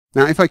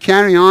Now, if I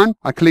carry on,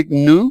 I click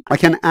New, I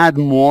can add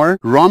more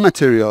raw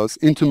materials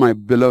into my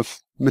bill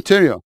of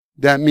material.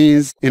 That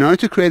means in order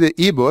to create an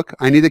ebook,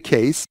 I need a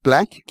case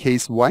black,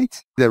 case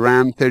white, the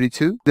RAM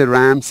 32, the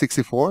RAM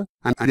 64,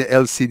 and the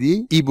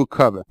LCD ebook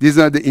cover. These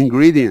are the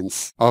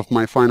ingredients of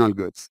my final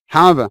goods.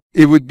 However,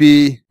 it would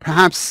be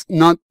perhaps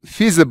not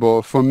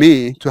feasible for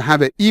me to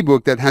have an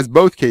ebook that has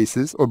both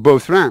cases or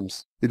both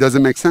RAMs. It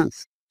doesn't make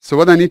sense. So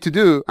what I need to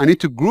do, I need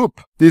to group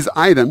these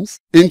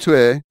items into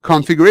a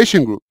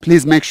configuration group.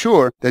 Please make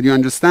sure that you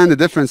understand the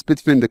difference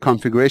between the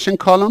configuration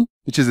column,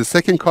 which is the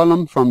second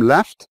column from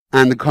left,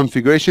 and the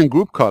configuration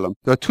group column.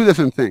 There are two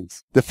different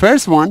things. The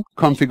first one,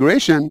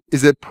 configuration,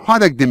 is a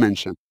product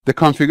dimension. The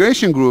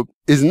configuration group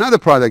is not a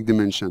product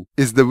dimension.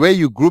 It's the way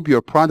you group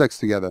your products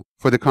together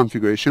for the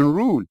configuration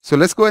rule. So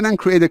let's go ahead and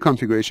create a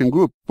configuration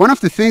group. One of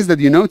the things that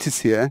you notice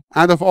here,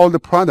 out of all the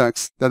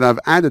products that I've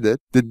added it,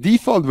 the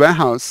default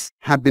warehouse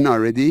have been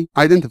already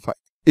identified.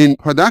 In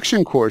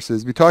production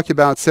courses, we talk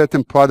about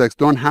certain products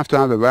don't have to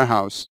have a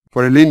warehouse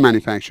for a lean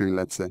manufacturing,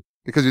 let's say,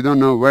 because you don't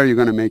know where you're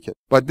going to make it.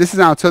 But this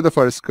is outside of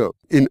our scope.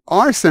 In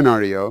our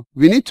scenario,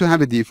 we need to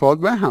have a default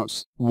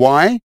warehouse.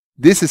 Why?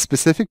 This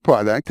specific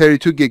product,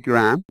 32 gig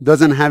RAM,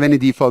 doesn't have any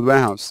default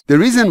warehouse. The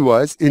reason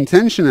was,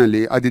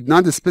 intentionally, I did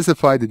not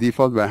specify the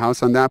default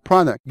warehouse on that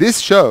product. This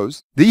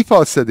shows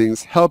default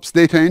settings helps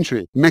data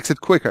entry, makes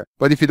it quicker.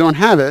 But if you don't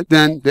have it,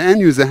 then the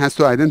end user has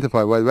to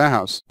identify what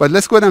warehouse. But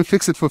let's go ahead and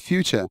fix it for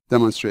future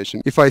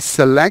demonstration. If I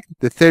select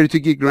the 32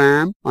 gig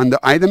RAM on the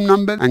item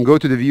number and go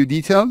to the view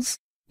details,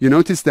 you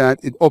notice that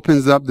it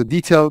opens up the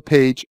detail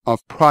page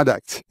of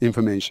product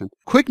information.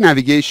 Quick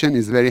navigation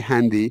is very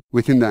handy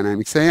within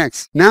Dynamics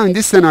AX. Now in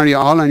this scenario,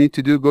 all I need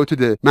to do, go to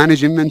the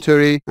manage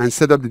inventory and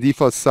set up the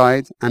default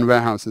site and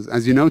warehouses.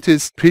 As you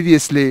notice,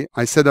 previously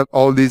I set up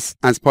all this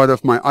as part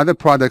of my other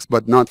products,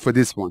 but not for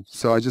this one.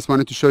 So I just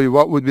wanted to show you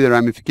what would be the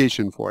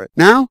ramification for it.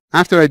 Now,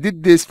 after I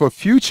did this for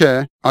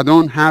future, I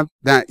don't have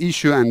that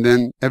issue and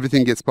then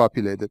everything gets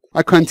populated.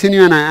 I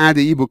continue and I add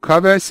the ebook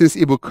cover. Since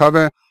ebook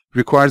cover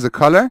requires a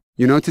color,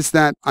 you notice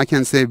that I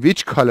can say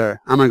which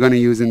color am I going to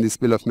use in this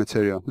bill of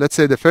material. Let's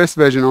say the first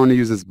version only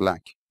uses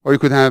black, or you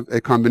could have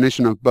a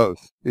combination of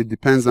both. It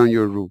depends on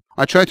your rule.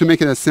 I try to make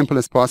it as simple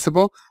as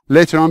possible.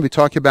 Later on we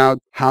talk about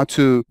how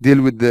to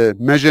deal with the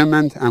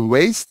measurement and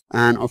waste,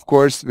 and of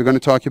course we're going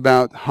to talk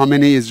about how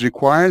many is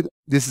required.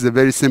 This is a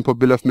very simple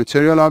bill of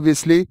material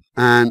obviously,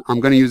 and I'm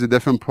going to use the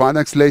different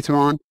products later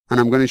on, and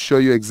I'm going to show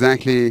you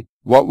exactly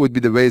what would be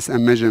the weights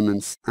and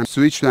measurements, and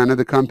switch to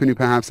another company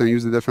perhaps and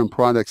use the different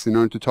products in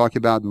order to talk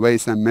about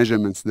weights and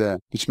measurements there,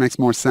 which makes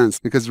more sense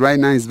because right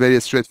now it's very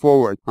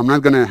straightforward. I'm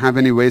not going to have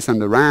any weights on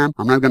the RAM.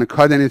 I'm not going to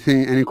cut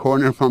anything, any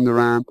corner from the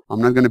RAM.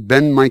 I'm not going to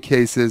bend my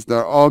cases.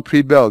 They're all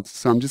pre-built.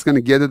 So I'm just going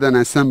to get it and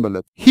assemble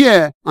it.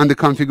 Here on the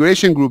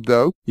configuration group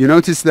though, you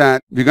notice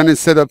that we're going to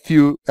set up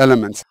few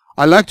elements.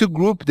 I like to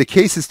group the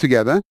cases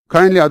together.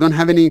 Currently, I don't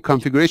have any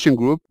configuration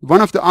group. One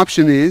of the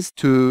options is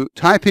to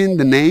type in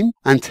the name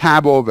and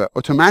tab over.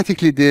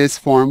 Automatically, this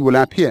form will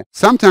appear.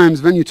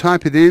 Sometimes when you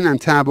type it in and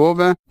tab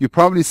over, you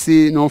probably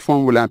see no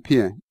form will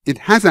appear. It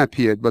has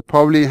appeared, but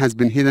probably has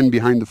been hidden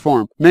behind the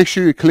form. Make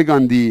sure you click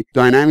on the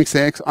Dynamics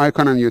AX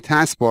icon on your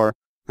taskbar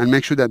and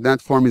make sure that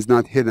that form is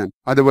not hidden.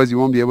 Otherwise, you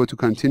won't be able to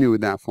continue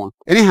with that form.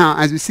 Anyhow,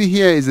 as we see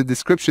here is the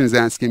description is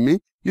asking me.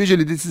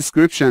 Usually this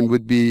description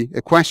would be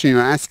a question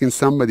you're asking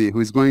somebody who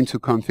is going to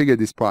configure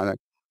this product.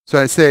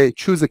 So I say,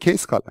 choose a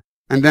case color.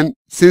 And then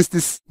since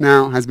this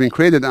now has been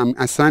created, I'm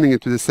assigning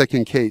it to the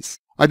second case.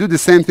 I do the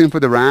same thing for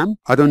the RAM.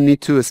 I don't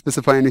need to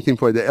specify anything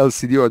for the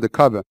LCD or the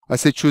cover. I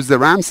say, choose the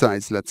RAM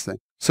size, let's say.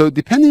 So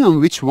depending on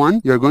which one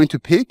you're going to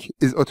pick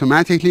is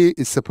automatically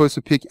is supposed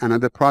to pick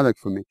another product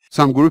for me.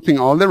 So I'm grouping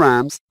all the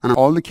RAMs and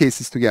all the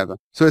cases together.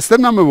 So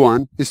step number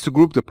one is to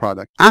group the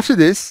product. After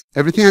this,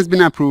 everything has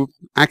been approved,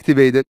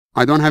 activated.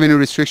 I don't have any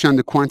restriction on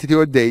the quantity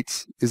or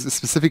dates. It's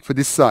specific for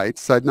this site,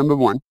 site number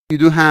one. You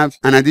do have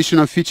an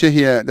additional feature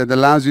here that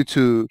allows you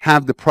to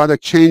have the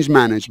product change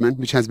management,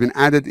 which has been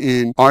added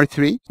in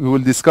R3. We will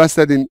discuss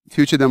that in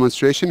future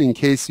demonstration. In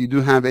case you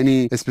do have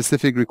any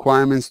specific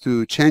requirements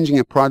to changing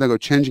a product or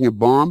changing a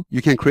BOM,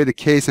 you can create a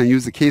case and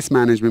use the case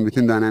management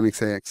within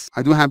Dynamics AX.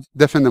 I do have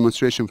different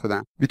demonstration for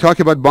that. We talk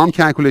about BOM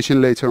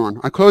calculation later on.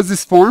 I close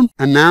this form,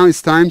 and now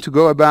it's time to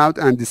go about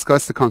and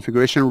discuss the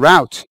configuration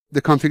route.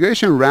 The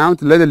configuration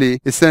route, literally,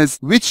 it says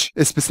which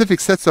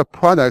specific sets of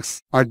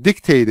products are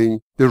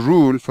dictating the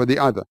rule for the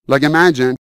other. Like imagine